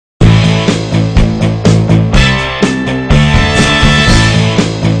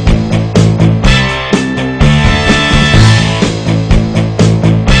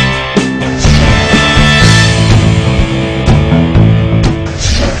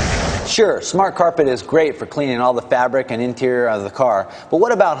Sure, SmartCarpet is great for cleaning all the fabric and interior of the car, but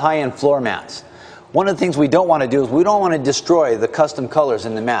what about high-end floor mats? One of the things we don't want to do is we don't want to destroy the custom colors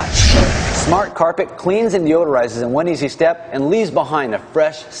in the mat. SmartCarpet cleans and deodorizes in one easy step and leaves behind a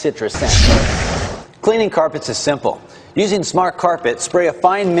fresh citrus scent. Cleaning carpets is simple. Using SmartCarpet, spray a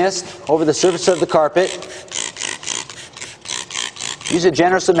fine mist over the surface of the carpet. Use a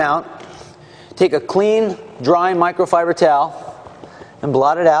generous amount. Take a clean, dry microfiber towel and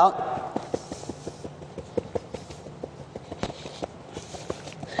blot it out.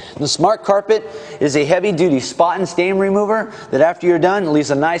 The SmartCarpet is a heavy-duty spot and stain remover that after you're done leaves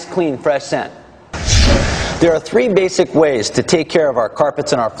a nice, clean, fresh scent. There are 3 basic ways to take care of our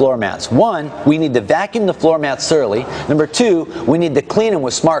carpets and our floor mats. 1, we need to vacuum the floor mats thoroughly. Number 2, we need to clean them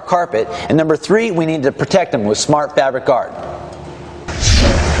with SmartCarpet. And number 3, we need to protect them with Smart Fabric Guard.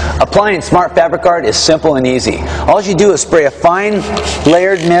 Applying Smart Fabric Guard is simple and easy. All you do is spray a fine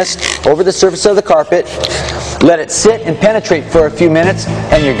layered mist over the surface of the carpet, let it sit and penetrate for a few minutes,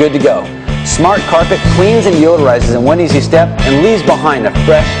 and you're good to go. SmartCarpet cleans and deodorizes in one easy step and leaves behind a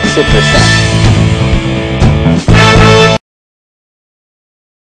fresh citrus scent.